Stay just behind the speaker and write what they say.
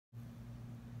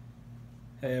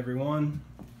Hey everyone,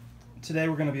 today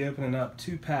we're going to be opening up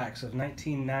 2 packs of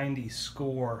 1990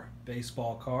 score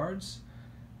baseball cards.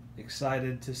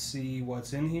 Excited to see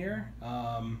what's in here.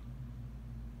 Off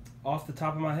the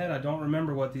top of my head, I don't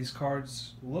remember what these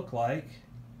cards look like,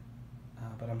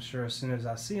 but I'm sure as soon as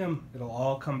I see them, it'll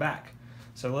all come back.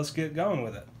 So let's get going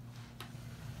with it.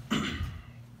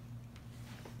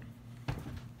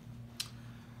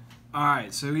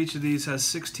 Alright, so each of these has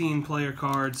 16 player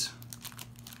cards.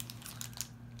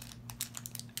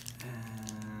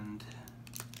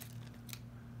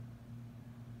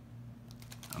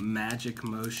 Magic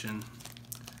Motion.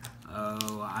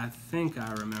 Oh, I think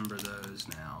I remember those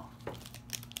now.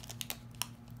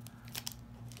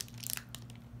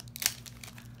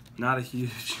 Not a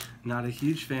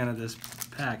huge fan of this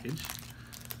package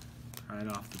right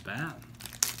off the bat.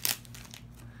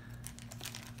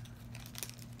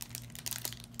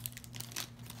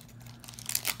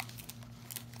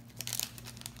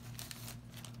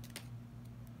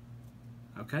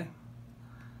 Okay,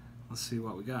 let's see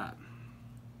what we got.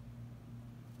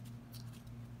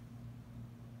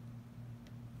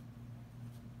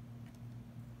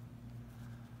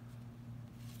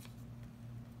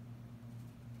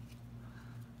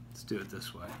 Let's do it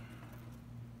this way.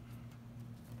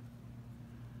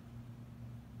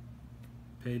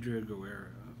 Pedro Guerrero,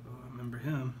 oh, I remember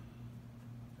him.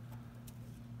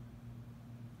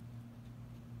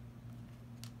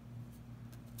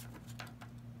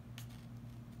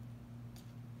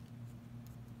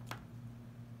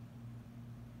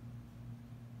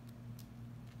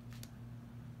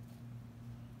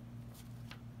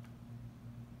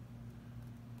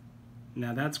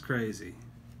 Now that's crazy.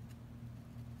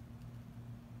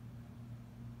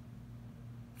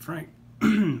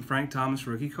 Frank Thomas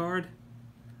rookie card?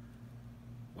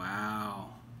 Wow.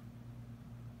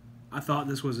 I thought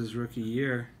this was his rookie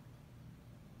year.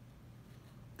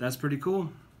 That's pretty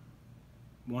cool.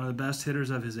 One of the best hitters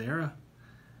of his era.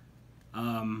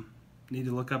 Need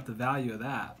to look up the value of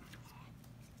that.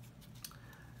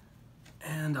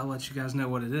 And I'll let you guys know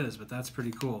what it is, but that's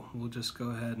pretty cool. We'll just go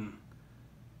ahead and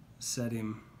set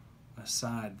him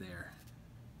aside there.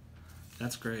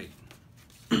 That's great.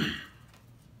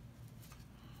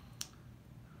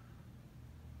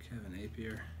 Kevin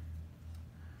Napier,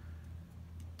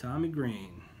 Tommy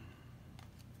Green,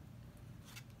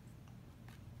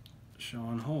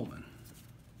 Sean Holman,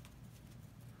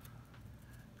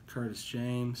 Curtis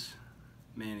James,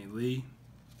 Manny Lee,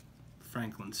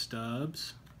 Franklin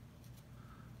Stubbs,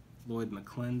 Lloyd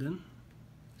McClendon,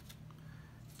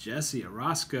 Jesse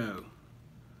Orosco,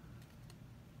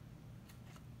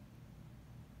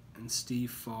 and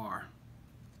Steve Farr.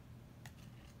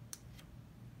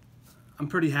 I'm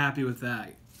pretty happy with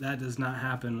that. That does not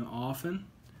happen often.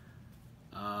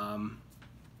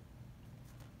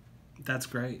 That's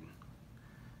great.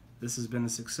 This has been a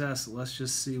success. Let's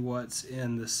just see what's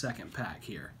in the second pack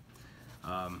here.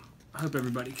 I hope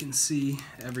everybody can see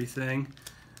everything.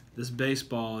 This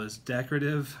baseball is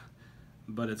decorative,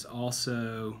 but it's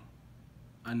also,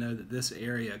 I know that this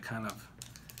area kind of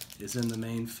is in the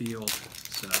main field,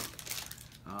 so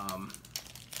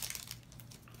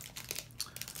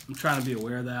I'm trying to be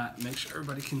aware of that, make sure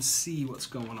everybody can see what's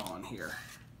going on here.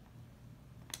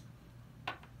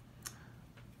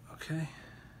 Okay,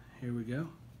 here we go.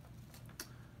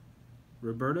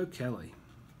 Roberto Kelly,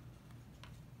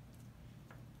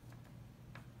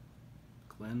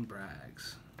 Glenn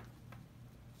Braggs,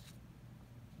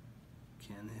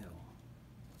 Ken Hill,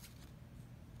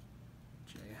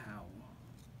 Jay Howell,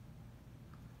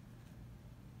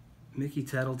 Mickey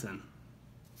Tettleton.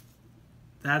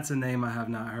 That's a name I have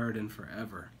not heard in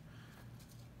forever.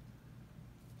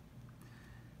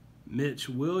 Mitch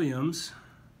Williams,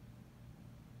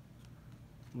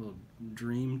 little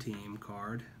Dream Team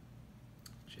card.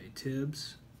 Jay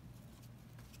Tibbs,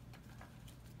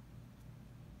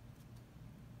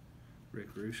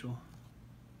 Rick Ruschel,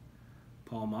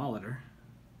 Paul Molitor.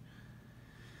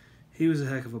 He was a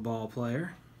heck of a ball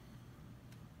player.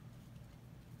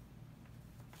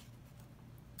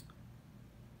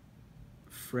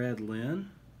 Fred Lynn,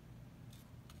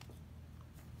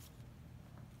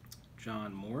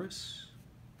 John Morris,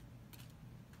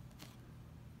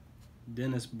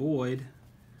 Dennis Boyd.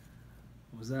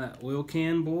 Was that Oil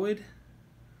Can Boyd?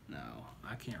 No,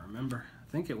 I can't remember.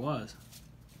 I think it was.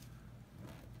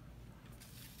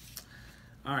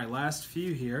 All right, last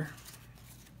few here.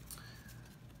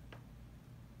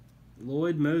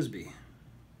 Lloyd Mosby,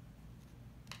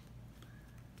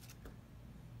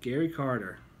 Gary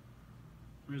Carter.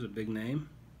 There's a big name.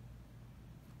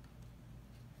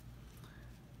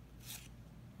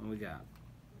 What we got?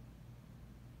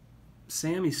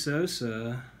 Sammy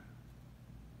Sosa,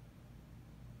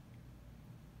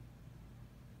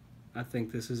 I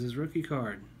think this is his rookie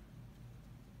card.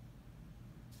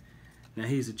 Now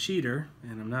he's a cheater,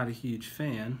 and I'm not a huge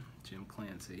fan, Jim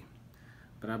Clancy,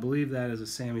 but I believe that is a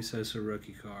Sammy Sosa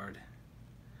rookie card.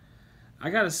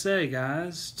 I gotta say,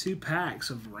 guys, 2 packs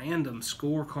of random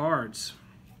score cards.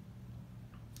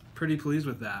 Pretty pleased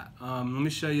with that. Let me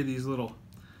show you these little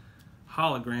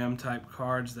hologram type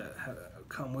cards that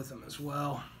come with them as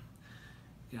well.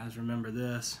 You guys remember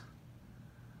this?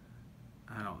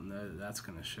 I don't know that that's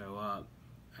going to show up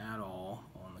at all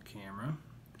on the camera.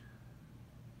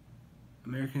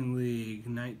 American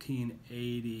League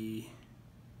 1980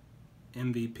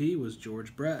 MVP was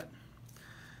George Brett.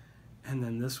 And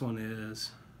then this one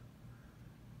is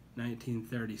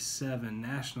 1937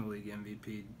 National League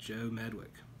MVP Joe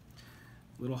Medwick.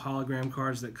 Little hologram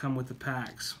cards that come with the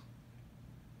packs.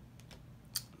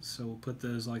 So we'll put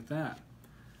those like that.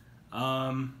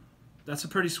 That's a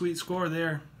pretty sweet score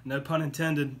there. No pun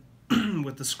intended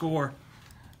with the score.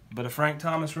 But a Frank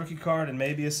Thomas rookie card and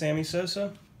maybe a Sammy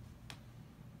Sosa,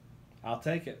 I'll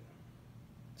take it.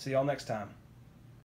 See y'all next time.